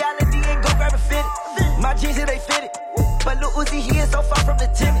into reality and go grab a fit. My jeans, they fit it. But Lil Uzi, he is so far from the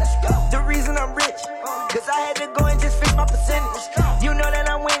timid. The reason I'm rich, cause I had to go and just fix my percentage. You know that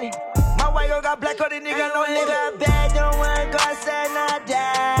I'm winning. My white girl got black on the nigga, no nigga bad, don't wanna go outside, not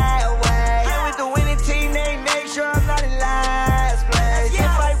that way. Yeah, with the winning team, they make sure I'm not in last place. If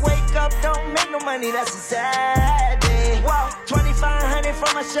I wake up, don't make no money, that's a sad day. Wow, 2,500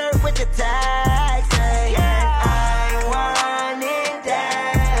 for my shirt with the tags. I want it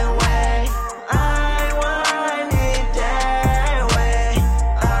that way. I want it that way.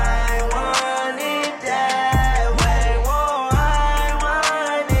 I want it that way. Whoa, I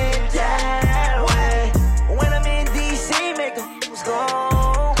want it that way. When I'm in DC, make them go,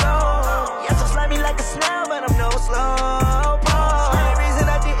 go. Yeah, so slide me like a snail, but I'm no slow pole. Only reason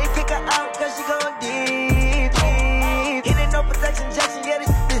I didn't kick her out, cause she go deep, deep. Hitting no protection, Jackson, yeah, this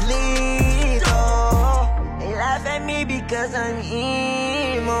is lethal. They laugh at me because I'm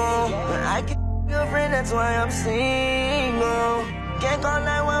emo. But I can your friend, that's why I'm single. Can't call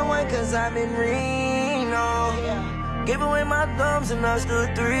 911 cause I'm in Reno. Gave away my thumbs and I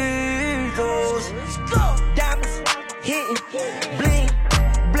stood 3 toes. Diamonds hitting, bling,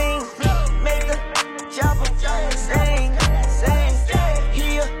 bling. Make the chopper sing, sing.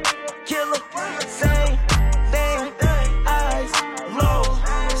 He a killer, same thing. Eyes low.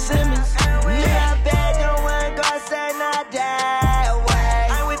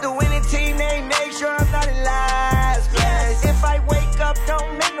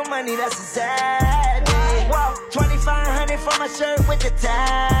 your money, that's a savage. Whoa, 2,500 for my shirt with the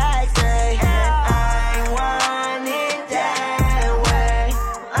tags. Hey, I want it that way.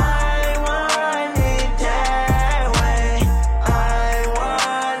 I want it that way. I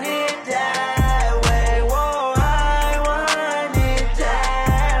want it that way. Whoa, I want it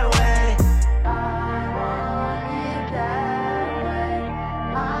that way. I want it that way.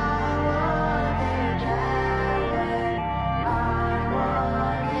 I want it that way. I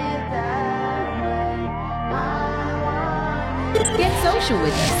want it that way. Get social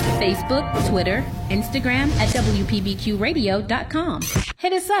with us. Facebook, Twitter, Instagram at WPBQRadio.com.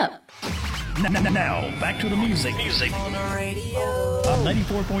 Hit us up. Now, back to the music. On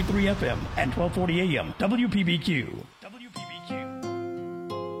 94.3 FM and 1240 AM. WPBQ.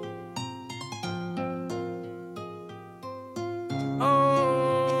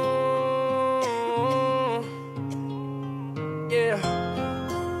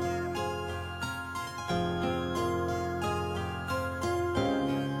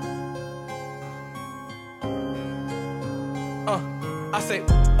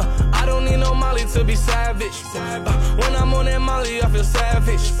 I don't need no Molly to be savage. When I'm on that Molly, I feel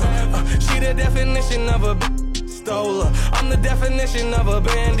savage. She the definition of a stole her. I'm the definition of a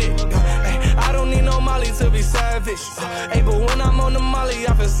bandit. I don't need no Molly to be savage. But when I'm on the Molly,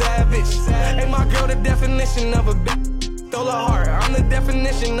 I feel savage. My girl, the definition of a stole her heart. I'm the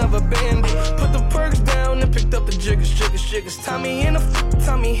definition of a bandit. Put the perks down and picked up the jiggers. Tommy in the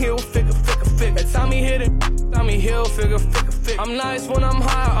Tommy Hill, figure. Tommy hit it, Tommy Hill, figure. I'm nice when I'm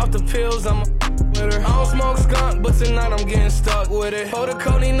high off the pills, I'm with her. I don't smoke skunk, but tonight I'm getting stuck with it. Hold the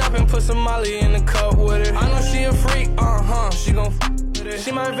codeine up and put some Molly in the cup with it. I know she a freak, she gon' with it.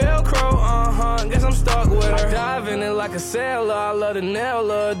 She my Velcro, guess I'm stuck with her. I dive in it like a sailor, I love to nail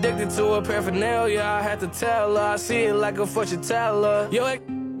her. Addicted to her paraphernalia, I had to tell her. I see it like a fortune teller. Yo, it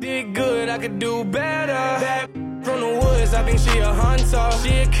did good, I could do better. From the woods, I think she a hunter. She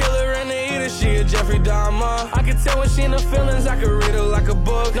a killer and a eater, she a Jeffrey Dahmer. I can tell when she in her feelings, I can read her like a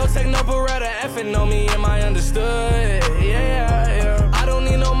book. No take no beretta, effing on me, am I understood? Yeah. I don't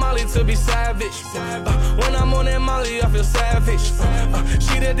need no Molly to be savage. When I'm on that Molly, I feel savage.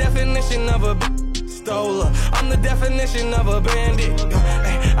 She the definition of a stole her. I'm the definition of a bandit.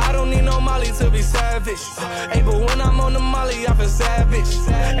 I don't need no Molly to be savage. But when I'm on the Molly, I feel savage.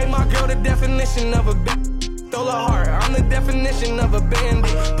 My girl, the definition of a stole her heart, I'm the definition of a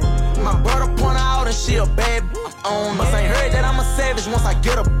bandit. My brother point her out and she a bad on her. Ain't heard that I'm a savage once I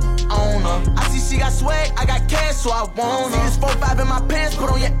get up on her. I see she got swag, I got cash, so I want her. See this 4-5 in my pants, put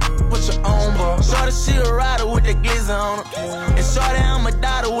on your put your own, bro. Shorty, she a rider with the glizzy on her. And shorty, I'm a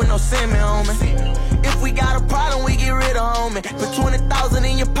daughter with no semi on me. If we got a problem, we get rid of homie. Put 20,000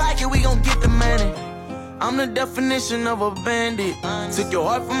 in your pocket, we gon' get the money. I'm the definition of a bandit. Took your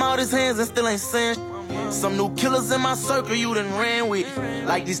heart from out his hands and still ain't saying. Some new killers in my circle you done ran with.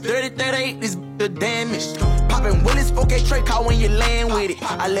 Like this 30-38, this the damage. Poppin' Willis, 4K tray car when you land with it.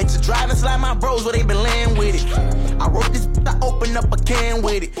 I let you drive and slide my bros where they been laying with it. I wrote this, I open up a can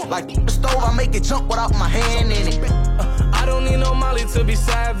with it. Like the stove, I make it jump without my hand in it. I don't need no Molly to be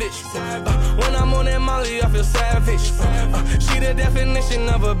savage. When I'm on that Molly, I feel savage. She the definition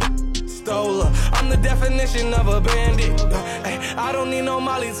of a stole her. I'm the definition of a bandit. I don't need no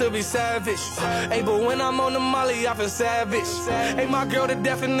Molly to be savage. But when I'm on the Molly, I feel savage. My girl, the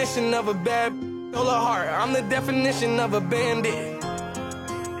definition of a bad stole her heart. I'm the definition of a bandit.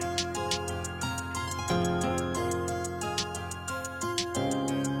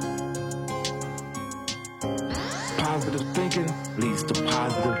 Positive thinking leads to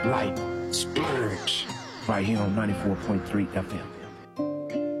positive light. Splurge. Right here on 94.3 FM.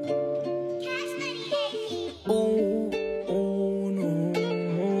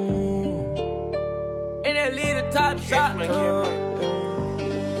 Top shot.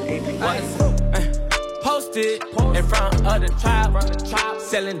 Posted in front of the tribe,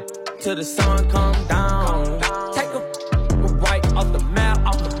 selling till the sun come down. Take a right off the map.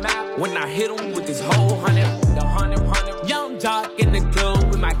 When I hit him with this whole 100, young jock in the club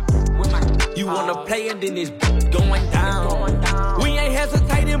with my. You wanna play and then it's going down. We ain't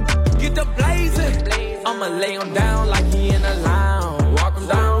hesitating, get the blazing. I'ma lay him down like he in a lounge. Walk him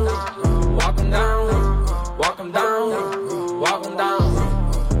down, walk him down. Walk him down, walk him down,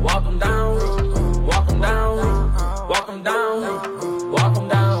 walk him down, walk him down, walk him down, walk him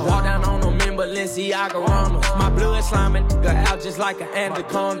down. Walk down on them in Balenciaga runners. My blood sliming, nigga out just like an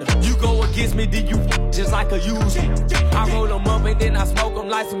anaconda. You go against me, then you just like a user. I roll them up and then I smoke them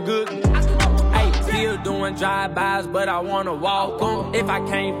like some good. Hey, Still doing drive-bys, but I wanna walk them. If I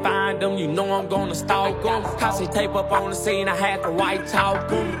can't find them, you know I'm gonna stalk them. Cause tape up on the scene, I had to white talk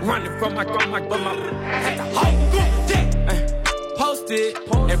them. Running from my gun, but my had to hold them. Posted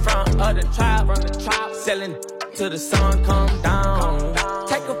in front of the tribe, selling till the sun come down.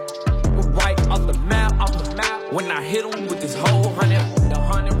 Take a right off the map, when I hit him with this whole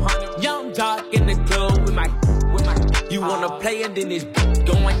 100. Young jock in the club with my. You wanna play and then it's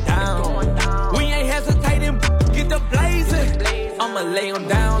going down. We ain't hesitating, get the blazing. I'ma lay him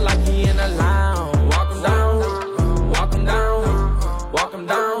down like he in a lounge. Walk him down, walk him down, walk him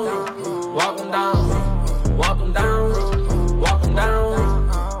down, walk him down, walk him down, walk him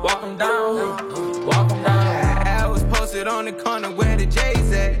down, walk him down, walk him down. I was posted on the corner where the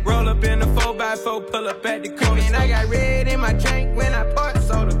J's at. Roll up in the 4x4, pull up at the corner. And I got red in my drink when I poured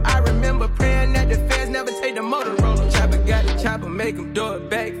soda. I remember praying that the feds never take the Motorola. Chopper got the chopper, make him do a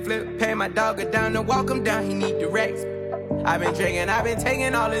backflip. Pay my dog down to walk him down, he need the racks. I've been drinking, I've been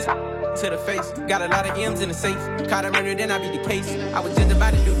taking all this to the face. Got a lot of M's in the safe. Caught a murder, then I beat the case. I was just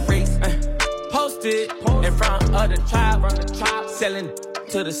about to do the race. Posted in front of the tribe, selling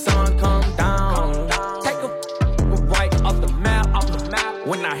till the sun come down. Take a right off the map,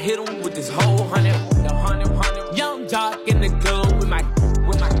 when I hit him with this whole 100. Young jock in the club with my.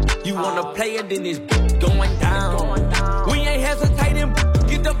 You wanna play and then it's going down. We ain't hesitating,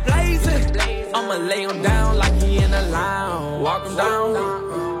 get the blazing. I'ma lay him down like he in a lounge. Walk him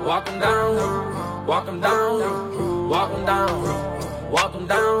down, walk him down, walk him down, walk him down, walk him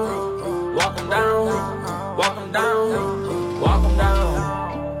down, walk him down, walk him down, walk him down.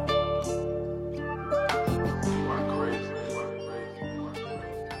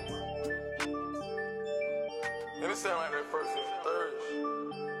 And it sound like that first and third.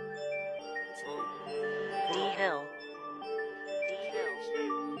 D-Hill.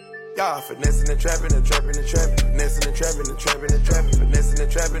 Y'all finessing and trapping and trapping and trapping, finessing and trapping and trapping and trapping, finessing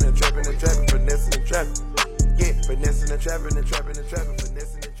and trapping and trapping and trapping, finessing and trapping. Yeah, finessing and trapping and trapping and trapping,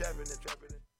 finessing and trapping and trapping.